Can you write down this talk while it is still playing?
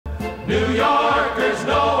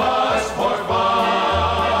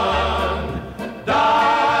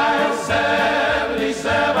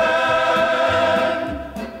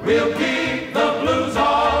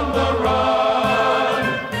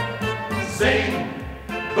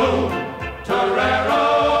Boom, torero,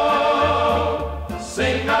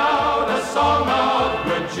 sing out a song of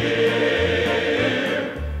good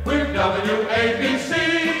cheer. We're WABC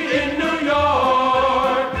in New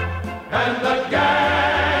York, and the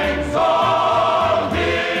gang's all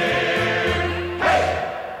here.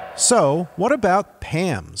 Hey! So, what about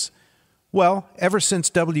Pam's? Well, ever since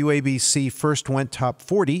WABC first went top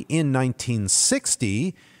 40 in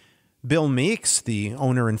 1960, Bill Meeks, the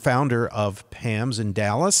owner and founder of Pam's in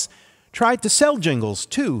Dallas, tried to sell jingles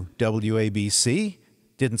to WABC.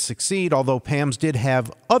 Didn't succeed, although Pam's did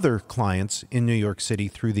have other clients in New York City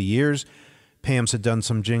through the years. Pam's had done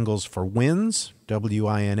some jingles for WINS,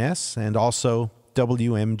 WINS, and also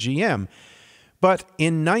WMGM. But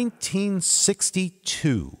in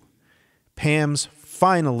 1962, Pam's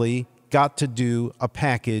finally got to do a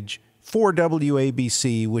package for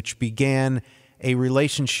WABC, which began a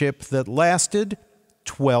relationship that lasted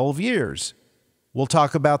 12 years. We'll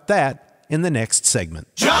talk about that in the next segment.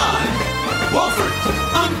 John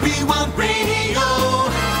Wolfert on Rewound Radio.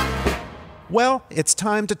 Well, it's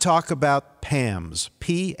time to talk about Pam's,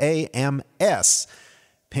 P-A-M-S.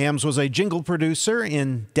 Pam's was a jingle producer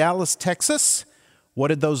in Dallas, Texas. What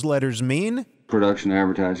did those letters mean? Production,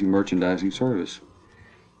 advertising, merchandising service.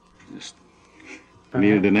 Just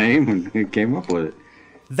needed a name and came up with it.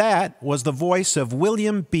 That was the voice of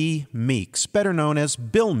William B. Meeks, better known as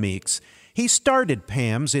Bill Meeks. He started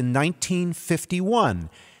Pam's in 1951,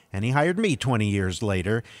 and he hired me 20 years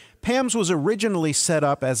later. Pam's was originally set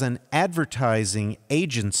up as an advertising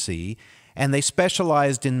agency, and they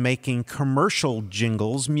specialized in making commercial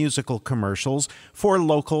jingles, musical commercials, for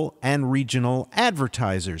local and regional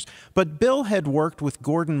advertisers. But Bill had worked with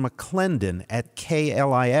Gordon McClendon at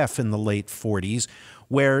KLIF in the late 40s,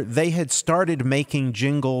 where they had started making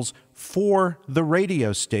jingles for the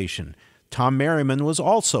radio station. Tom Merriman was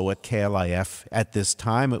also at KLIF at this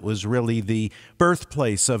time. It was really the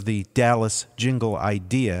birthplace of the Dallas jingle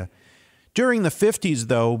idea. During the 50s,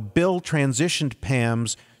 though, Bill transitioned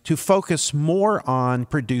Pam's to focus more on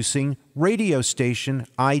producing radio station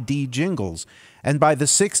ID jingles. And by the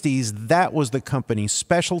 60s, that was the company's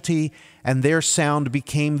specialty, and their sound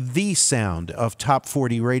became the sound of top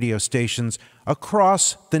 40 radio stations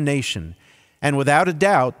across the nation. And without a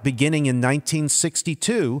doubt, beginning in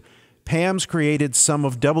 1962, Pam's created some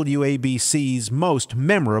of WABC's most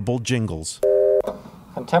memorable jingles.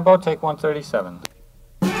 Contempo, take 137.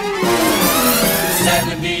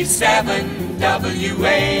 77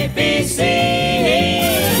 WABC.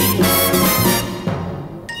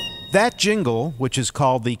 That jingle, which is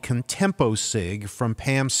called the Contempo Sig from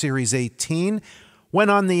Pam Series 18,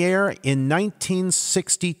 went on the air in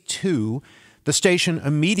 1962. The station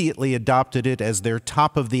immediately adopted it as their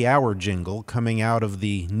top-of-the-hour jingle, coming out of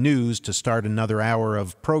the news to start another hour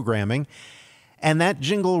of programming. And that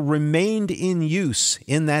jingle remained in use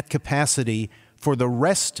in that capacity for the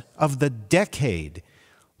rest of the decade.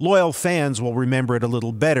 Loyal fans will remember it a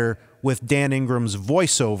little better with Dan Ingram's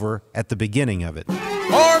voiceover at the beginning of it.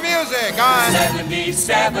 More music on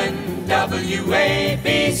 77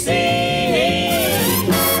 WABC.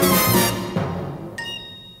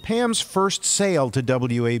 Pam's first sale to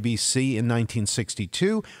WABC in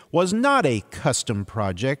 1962 was not a custom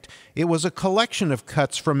project. It was a collection of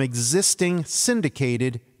cuts from existing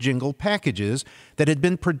syndicated jingle packages that had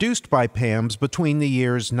been produced by Pam's between the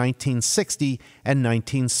years 1960 and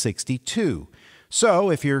 1962.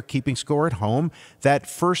 So, if you're keeping score at home, that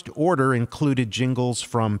first order included jingles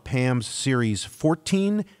from Pam's Series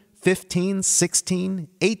 14, 15, 16,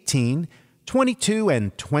 18, 22,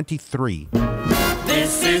 and 23.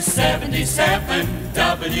 This is 77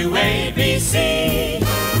 WABC,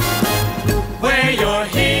 where you're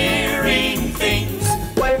hearing things.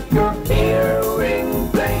 Where you're hearing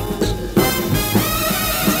things.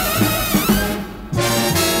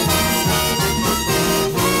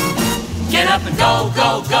 Get up and go,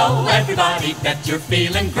 go, go, everybody. Bet you're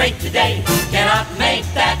feeling great today. Get up, make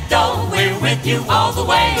that dough. We're with you all the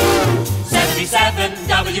way. 77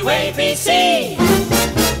 WABC.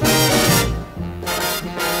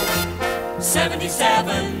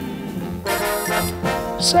 77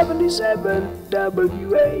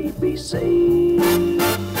 WABC.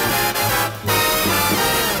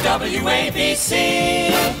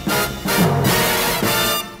 WABC.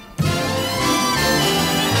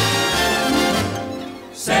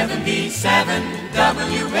 '77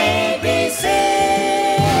 WABC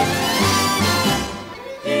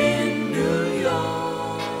in New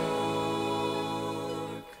York.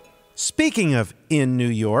 Speaking of in New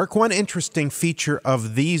York, one interesting feature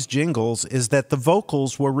of these jingles is that the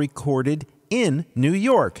vocals were recorded in New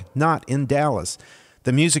York, not in Dallas.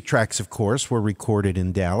 The music tracks, of course, were recorded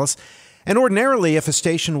in Dallas. And ordinarily, if a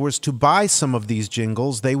station was to buy some of these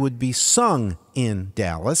jingles, they would be sung in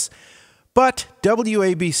Dallas. But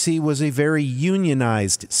WABC was a very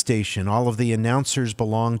unionized station. All of the announcers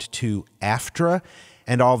belonged to AFTRA,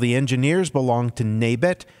 and all the engineers belonged to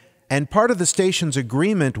NABET. And part of the station's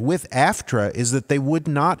agreement with AFTRA is that they would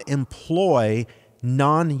not employ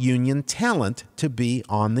non-union talent to be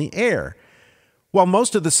on the air. While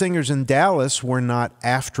most of the singers in Dallas were not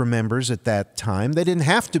AFTRA members at that time, they didn't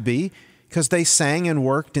have to be because they sang and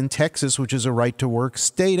worked in Texas, which is a right-to-work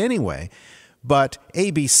state anyway. But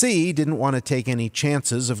ABC didn't want to take any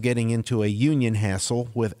chances of getting into a union hassle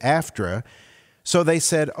with AFTRA, so they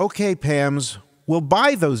said, okay, Pams, we'll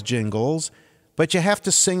buy those jingles, but you have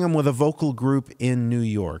to sing them with a vocal group in New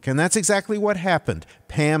York. And that's exactly what happened.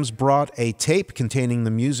 Pams brought a tape containing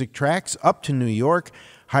the music tracks up to New York,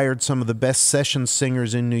 hired some of the best session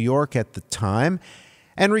singers in New York at the time,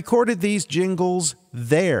 and recorded these jingles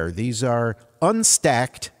there. These are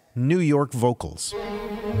unstacked New York vocals.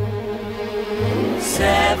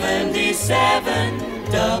 77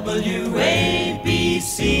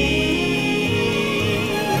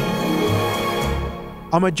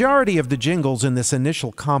 WABC. A majority of the jingles in this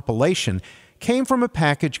initial compilation came from a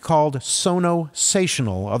package called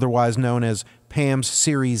Sono-sational, otherwise known as Pam's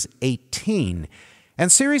Series 18.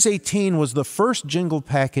 And Series 18 was the first jingle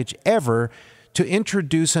package ever to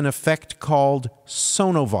introduce an effect called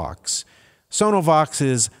Sonovox. Sonovox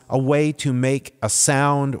is a way to make a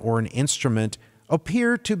sound or an instrument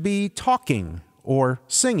appear to be talking or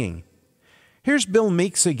singing. Here's Bill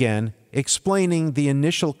Meeks again explaining the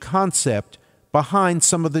initial concept behind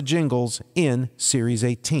some of the jingles in Series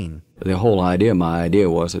 18. The whole idea, my idea,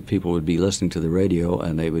 was that people would be listening to the radio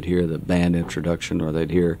and they would hear the band introduction, or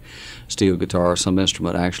they'd hear steel guitar or some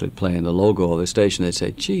instrument actually playing the logo of the station. They'd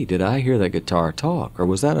say, gee, did I hear that guitar talk? Or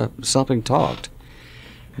was that something talked?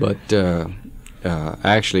 But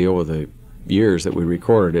actually, over the years that we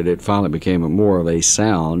recorded it, it finally became more of a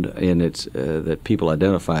sound in its that people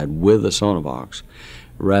identified with the Sonovox,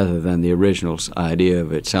 rather than the original idea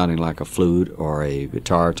of it sounding like a flute or a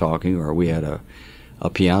guitar talking, or we had a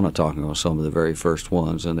piano talking on some of the very first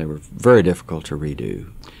ones, and they were very difficult to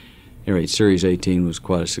redo. Anyway, Series 18 was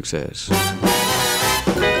quite a success.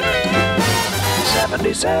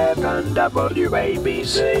 77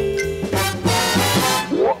 WABC.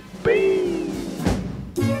 Whoopee.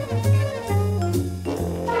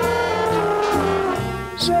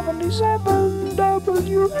 77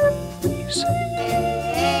 WABC.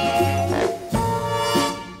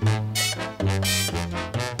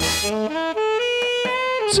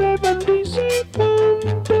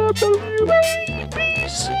 77 WABC.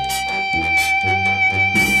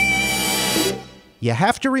 You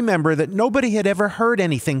have to remember that nobody had ever heard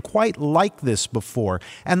anything quite like this before,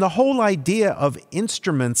 and the whole idea of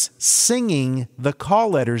instruments singing the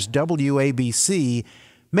call letters WABC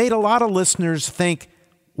made a lot of listeners think,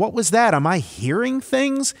 what was that? Am I hearing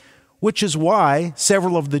things? Which is why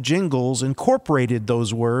several of the jingles incorporated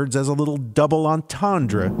those words as a little double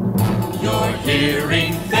entendre. You're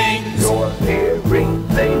hearing things. You're hearing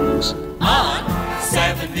things. On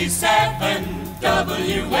 77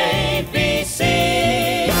 WABC.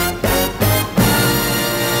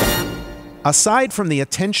 Aside from the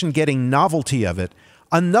attention-getting novelty of it,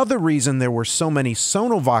 another reason there were so many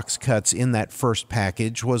Sonovox cuts in that first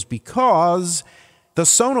package was because the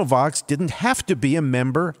Sonovox didn't have to be a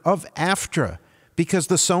member of AFTRA, because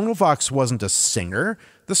the Sonovox wasn't a singer,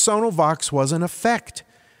 the Sonovox was an effect.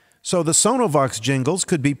 So the Sonovox jingles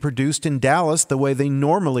could be produced in Dallas the way they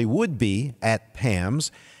normally would be at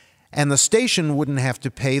Pam's, and the station wouldn't have to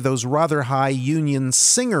pay those rather high union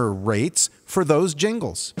singer rates for those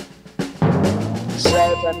jingles.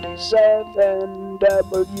 77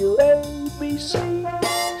 WABC.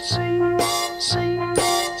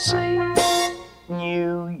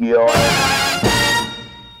 New York.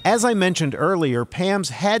 As I mentioned earlier, Pam's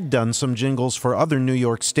had done some jingles for other New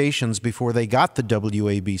York stations before they got the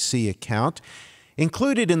WABC account.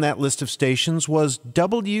 Included in that list of stations was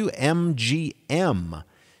WMGM.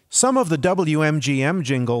 Some of the WMGM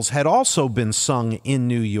jingles had also been sung in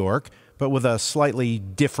New York, but with a slightly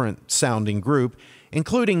different sounding group,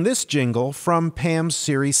 including this jingle from Pam's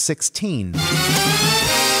Series 16.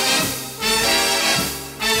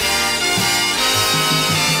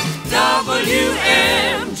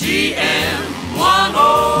 WMGM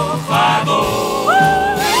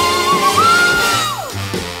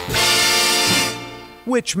 1050.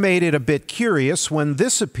 Which made it a bit curious when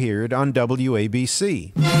this appeared on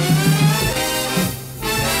WABC.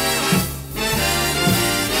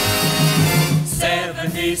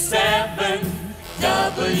 77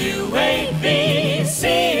 WABC.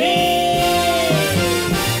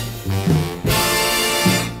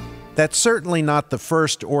 That's certainly not the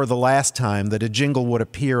first or the last time that a jingle would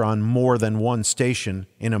appear on more than one station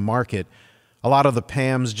in a market. A lot of the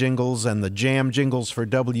Pam's jingles and the Jam jingles for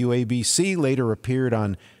WABC later appeared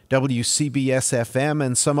on WCBS-FM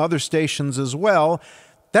and some other stations as well.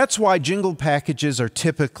 That's why jingle packages are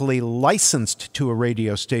typically licensed to a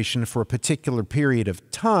radio station for a particular period of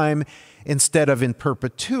time instead of in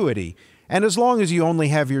perpetuity. And as long as you only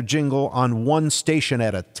have your jingle on one station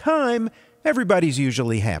at a time, everybody's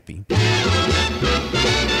usually happy.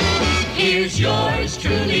 Here's yours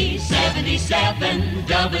truly, 77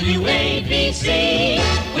 WABC,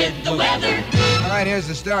 with the weather. All right, here's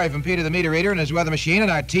the story from Peter the meter reader and his weather machine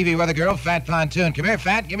and our TV weather girl, Fat Pontoon. Come here,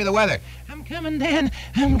 Fat, give me the weather. I'm coming, Dan.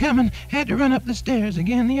 I'm coming. Had to run up the stairs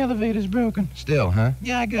again. The elevator's broken. Still, huh?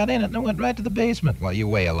 Yeah, I got in it and I went right to the basement. Well, you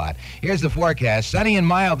weigh a lot. Here's the forecast. Sunny and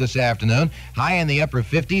mild this afternoon. High in the upper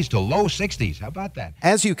 50s to low 60s. How about that?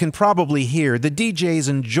 As you can probably hear, the DJs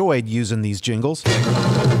enjoyed using these jingles.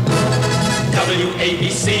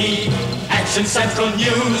 WABC, Action Central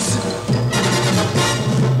News.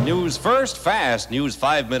 News first, fast. News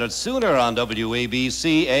 5 minutes sooner on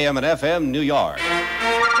WABC, AM and FM, New York.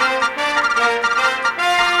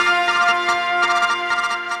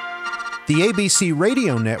 The ABC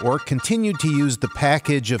radio network continued to use the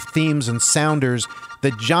package of themes and sounders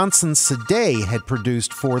that Johnson Sadeh had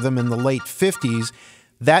produced for them in the late 50s.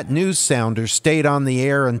 That news sounder stayed on the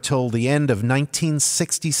air until the end of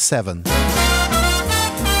 1967.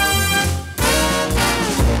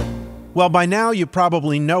 Well, by now you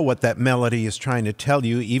probably know what that melody is trying to tell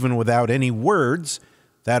you, even without any words.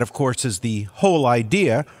 That, of course, is the whole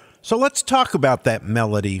idea. So let's talk about that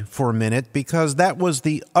melody for a minute, because that was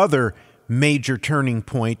the other major turning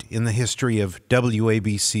point in the history of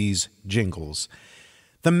WABC's jingles.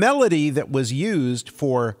 The melody that was used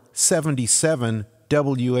for 77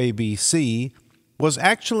 WABC was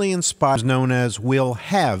actually inspired, known as We'll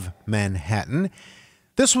Have Manhattan.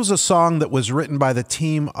 This was a song that was written by the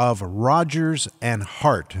team of Rodgers and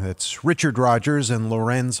Hart. That's Richard Rodgers and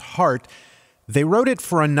Lorenz Hart. They wrote it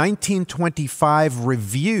for a 1925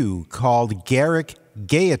 revue called Garrick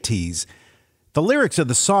Gaieties. The lyrics of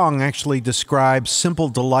the song actually describe simple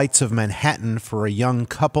delights of Manhattan for a young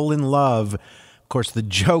couple in love. Of course, the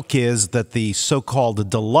joke is that the so-called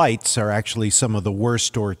delights are actually some of the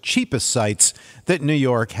worst or cheapest sights that New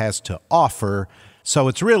York has to offer. So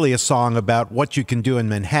it's really a song about what you can do in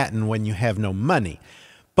Manhattan when you have no money.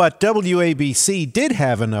 But WABC did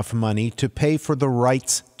have enough money to pay for the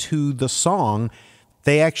rights to the song.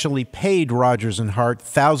 They actually paid Rodgers and Hart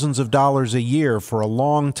thousands of dollars a year for a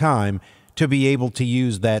long time to be able to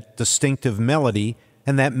use that distinctive melody,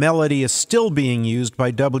 and that melody is still being used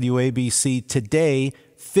by WABC today,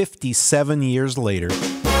 57 years later.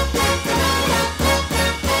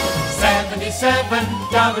 77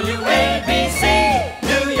 WABC,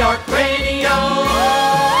 New York Radio.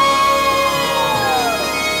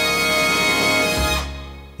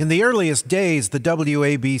 In the earliest days, the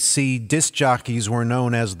WABC disc jockeys were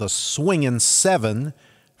known as the Swingin' Seven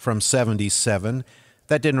from 77.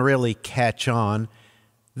 That didn't really catch on.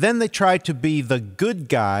 Then they tried to be the good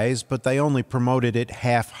guys, but they only promoted it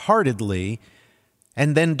half-heartedly.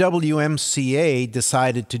 And then WMCA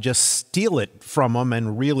decided to just steal it from them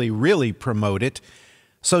and really promote it.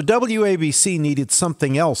 So WABC needed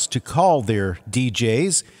something else to call their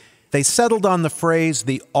DJs. They settled on the phrase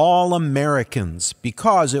the All-Americans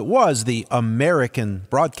because it was the American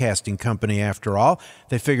Broadcasting Company after all.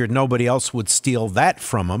 They figured nobody else would steal that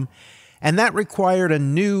from them. And that required a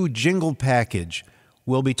new jingle package.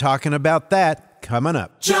 We'll be talking about that coming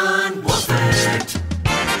up. John Wolfert,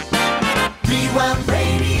 Rewound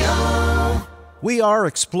Radio. We are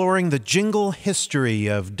exploring the jingle history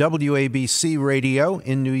of WABC Radio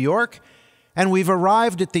in New York, and we've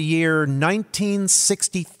arrived at the year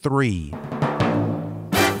 1963.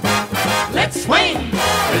 Let's swing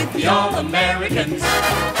with the All-Americans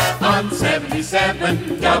on 77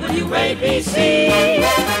 WABC.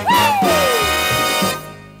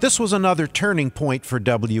 This was another turning point for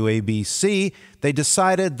WABC. They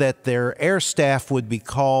decided that their air staff would be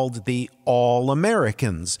called the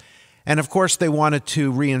All-Americans. And of course, they wanted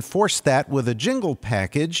to reinforce that with a jingle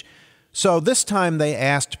package. So this time they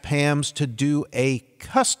asked Pam's to do a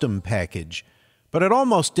custom package. But it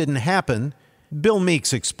almost didn't happen. Bill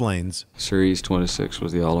Meeks explains. Series 26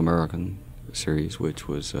 was the All-American series, which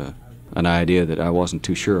was an idea that I wasn't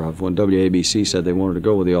too sure of. When WABC said they wanted to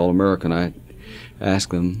go with the All-American, I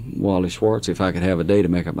asked them, Wally Schwartz, if I could have a day to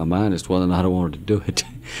make up my mind as to whether or not I wanted to do it.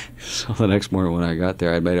 So the next morning when I got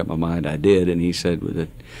there, I'd made up my mind I did, and he said that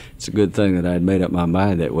it's a good thing that I'd made up my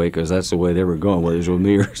mind that way, because that's the way they were going, whether it was with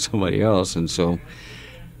me or somebody else. And so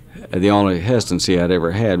the only hesitancy I'd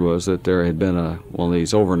ever had was that there had been one of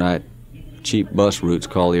these overnight cheap bus routes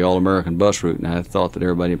called the All-American Bus Route, and I thought that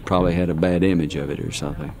everybody probably had a bad image of it or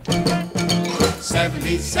something.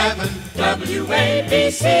 77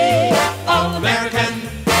 WABC All-American.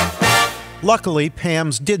 Luckily,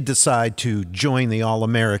 Pam's did decide to join the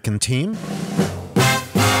All-American team.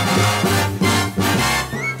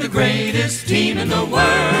 The greatest team in the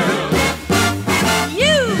world.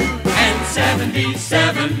 You! And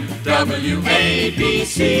 77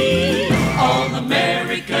 WABC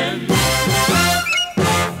All-American.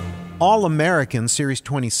 All-American Series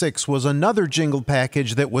 26 was another jingle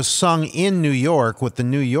package that was sung in New York with the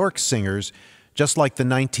New York singers, just like the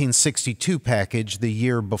 1962 package the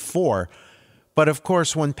year before. But of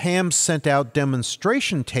course, when Pam sent out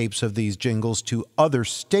demonstration tapes of these jingles to other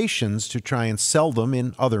stations to try and sell them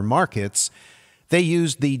in other markets, they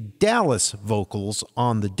used the Dallas vocals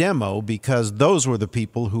on the demo because those were the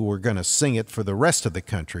people who were going to sing it for the rest of the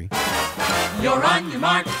country. You're on your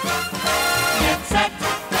mark. Get set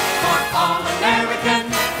for All-American.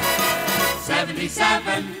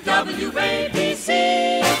 77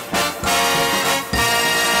 WABC.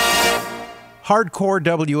 Hardcore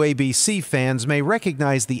WABC fans may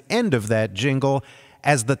recognize the end of that jingle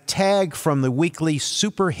as the tag from the weekly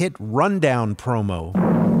Super Hit Rundown promo.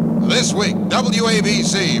 This week,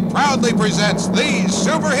 WABC proudly presents these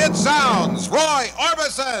super hit sounds. Roy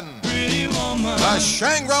Orbison, the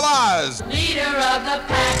Shangri-Las, Leader of the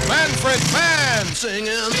pack, Manfred Mann,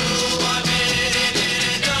 singing.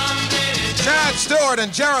 Chad Stewart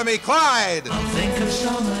and Jeremy Clyde, I'll think of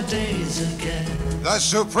summer days again. the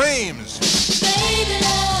Supremes, Baby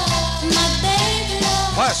love, my baby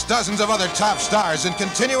love. plus dozens of other top stars in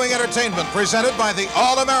continuing entertainment presented by the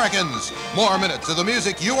All-Americans. More minutes of the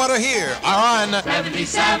music you want to hear are on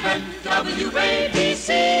 77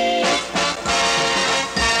 WABC.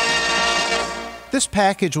 This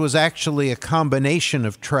package was actually a combination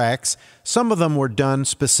of tracks. Some of them were done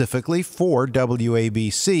specifically for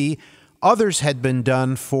WABC. Others had been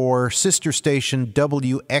done for sister station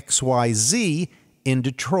WXYZ in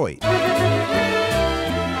Detroit.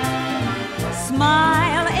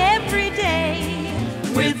 Smile every day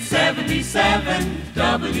With 77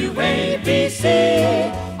 WABC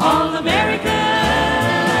All-American.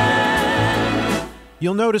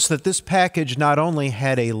 You'll notice that this package not only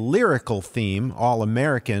had a lyrical theme,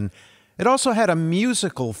 All-American, it also had a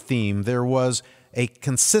musical theme. There was a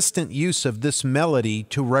consistent use of this melody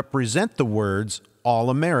to represent the words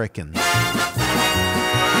All-American.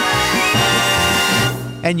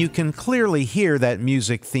 And you can clearly hear that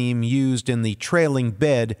music theme used in the trailing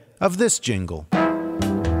bed of this jingle.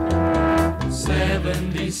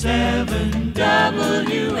 77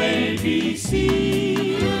 WABC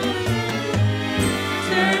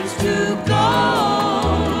turns to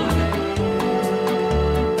gold.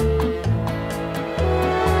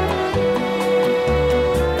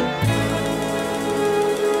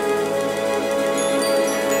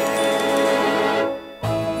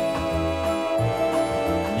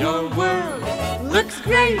 Your world looks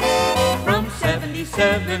great from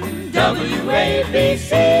 77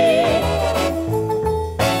 WABC.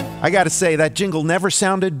 I gotta say, that jingle never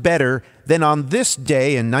sounded better than on this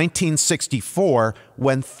day in 1964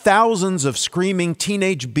 when thousands of screaming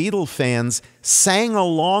teenage Beatle fans sang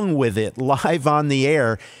along with it live on the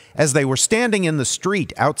air as they were standing in the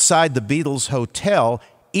street outside the Beatles Hotel,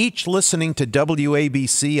 each listening to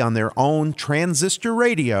WABC on their own transistor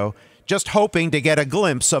radio, just hoping to get a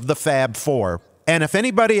glimpse of the Fab Four. And if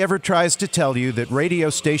anybody ever tries to tell you that radio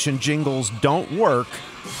station jingles don't work,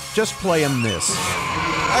 just play them this.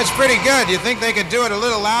 That's pretty good. You think they could do it a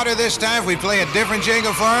little louder this time if we play a different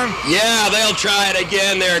jingle for them? Yeah, they'll try it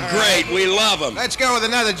again. They're great. We love them. Let's go with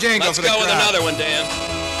another jingle for the crowd. Let's go with another one, Dan.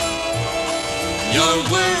 Your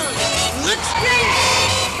world looks great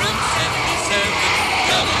from 77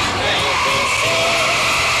 WABC.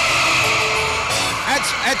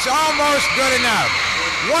 That's almost good enough.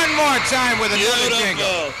 One more time with another Beautiful.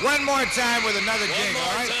 jingle. One more time with another jingle,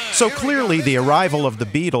 all right? So clearly the arrival of the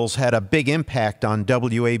Beatles had a big impact on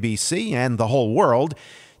WABC and the whole world.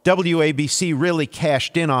 WABC really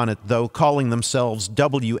cashed in on it, though, calling themselves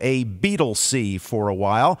WA-Beatlesea for a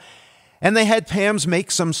while. And they had Pam's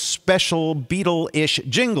make some special Beatle-ish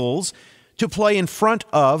jingles to play in front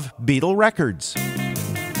of Beatle records.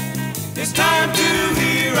 It's time to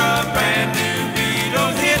hear a brand new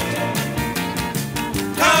Beatle hit.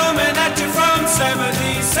 Coming at you from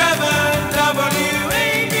 77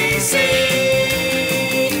 WABC.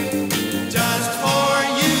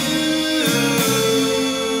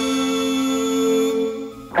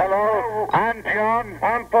 Ron.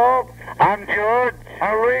 I'm Paul. I'm George.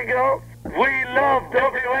 I'm Ringo. We love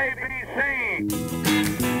WABC.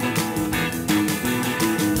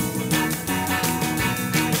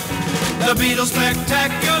 The Beatles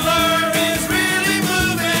Spectacular is really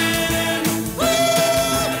moving.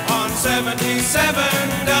 Woo! On 77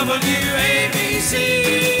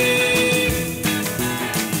 WABC.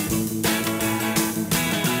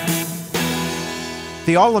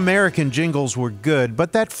 The All-American jingles were good,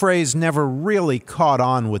 but that phrase never really caught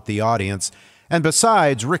on with the audience. And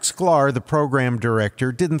besides, Rick Sklar, the program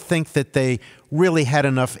director, didn't think that they really had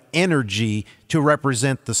enough energy to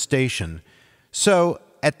represent the station. So,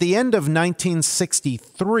 at the end of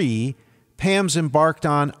 1963, Pam's embarked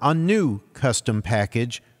on a new custom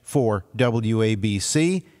package for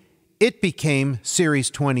WABC. It became Series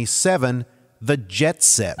 27, The Jet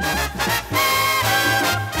Set.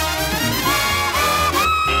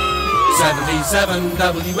 77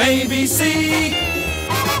 WABC.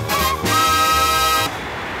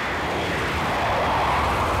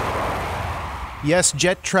 Yes,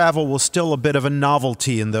 jet travel was still a bit of a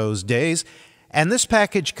novelty in those days, and this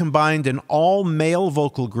package combined an all-male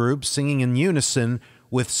vocal group singing in unison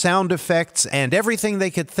with sound effects and everything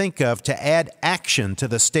they could think of to add action to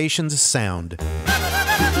the station's sound.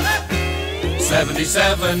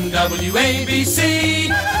 77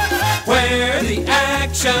 WABC, where the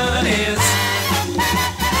action is.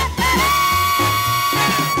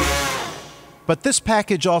 But this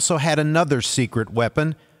package also had another secret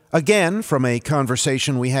weapon. Again, from a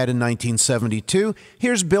conversation we had in 1972,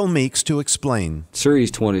 here's Bill Meeks to explain.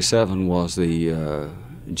 Series 27 was the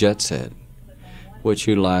jet set, which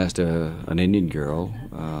utilized an Indian girl.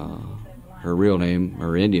 Her real name,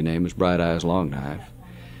 her Indian name, is Bright Eyes Longknife,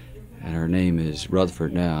 and her name is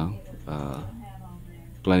Rutherford now,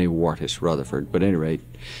 Glennie Wartis Rutherford. But at any rate,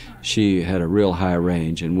 she had a real high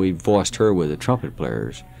range, and we voiced her with the trumpet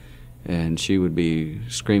players. And she would be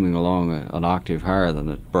screaming along an octave higher than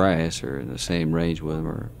the brass, or in the same range with them,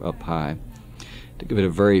 or up high, to give it a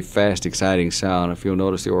very fast, exciting sound. If you'll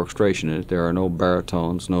notice the orchestration in it, there are no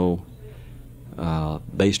baritones, no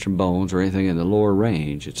bass trombones, or anything in the lower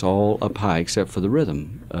range. It's all up high except for the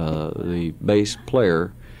rhythm. The bass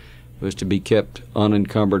player was to be kept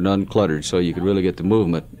unencumbered and uncluttered, so you could really get the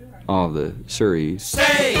movement of the series.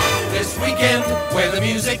 Stay this weekend where the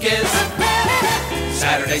music is.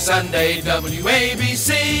 Saturday, Sunday,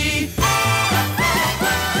 WABC.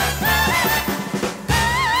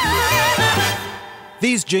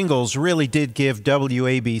 These jingles really did give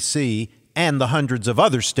WABC and the hundreds of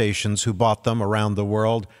other stations who bought them around the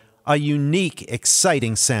world a unique,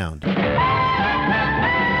 exciting sound. Oh,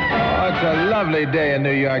 it's a lovely day in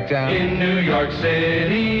New York town. In New York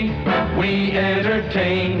City, we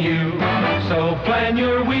entertain you. So plan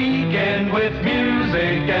your weekend with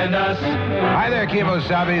music and us. Hi there,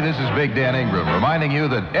 Kimosabe. This is Big Dan Ingram, reminding you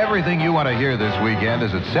that everything you want to hear this weekend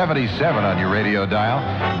is at 77 on your radio dial,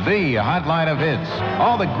 the hotline of hits.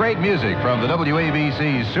 All the great music from the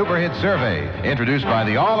WABC Super Hit Survey, introduced by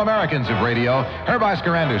the All-Americans of Radio, Herb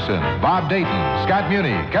Oscar Anderson, Bob Dayton, Scott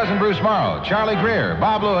Muni, Cousin Bruce Morrow, Charlie Greer,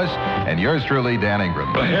 Bob Lewis, and yours truly, Dan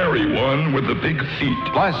Ingram. The hairy one with the big feet.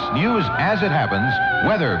 Plus, news as it happens,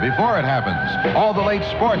 weather before it happens, all the late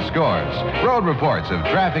sports scores, road reports of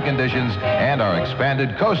traffic conditions, and our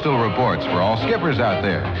expanded coastal reports for all skippers out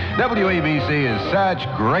there. WABC is such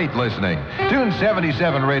great listening. Tune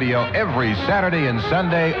 77 Radio every Saturday and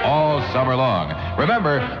Sunday all summer long.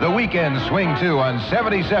 Remember, the weekend swing too on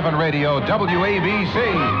 77 Radio WABC.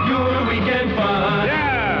 Your weekend fun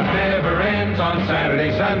never ends on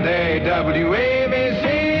Saturday, Sunday,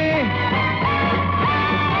 WABC.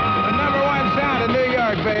 The number one sound in New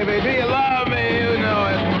York, baby. Do you love me? You know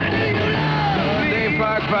it. Dave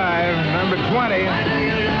Clark 5, number 20.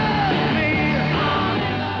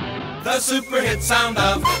 The super hit sound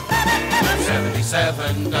of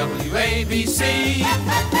 77 WABC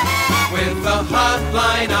with the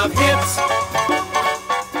hotline of hits.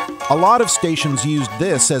 A lot of stations used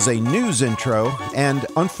this as a news intro, and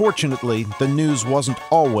unfortunately, the news wasn't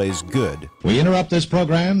always good. We interrupt this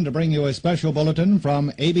program to bring you a special bulletin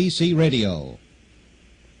from ABC Radio.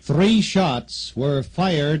 3 shots were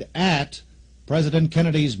fired at President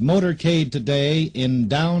Kennedy's motorcade today in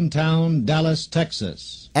downtown Dallas,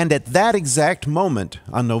 Texas. And at that exact moment,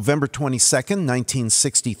 on November 22nd,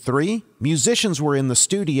 1963, musicians were in the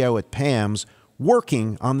studio at Pam's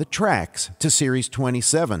working on the tracks to Series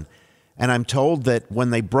 27. And I'm told that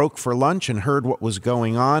when they broke for lunch and heard what was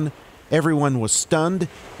going on, everyone was stunned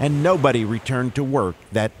and nobody returned to work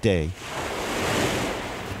that day.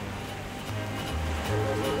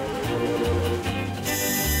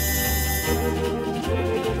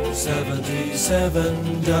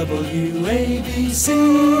 77 WABC.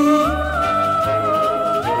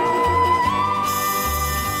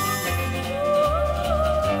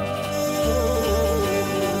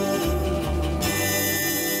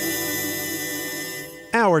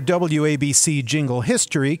 Our WABC jingle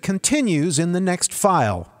history continues in the next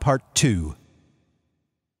file, Part 2.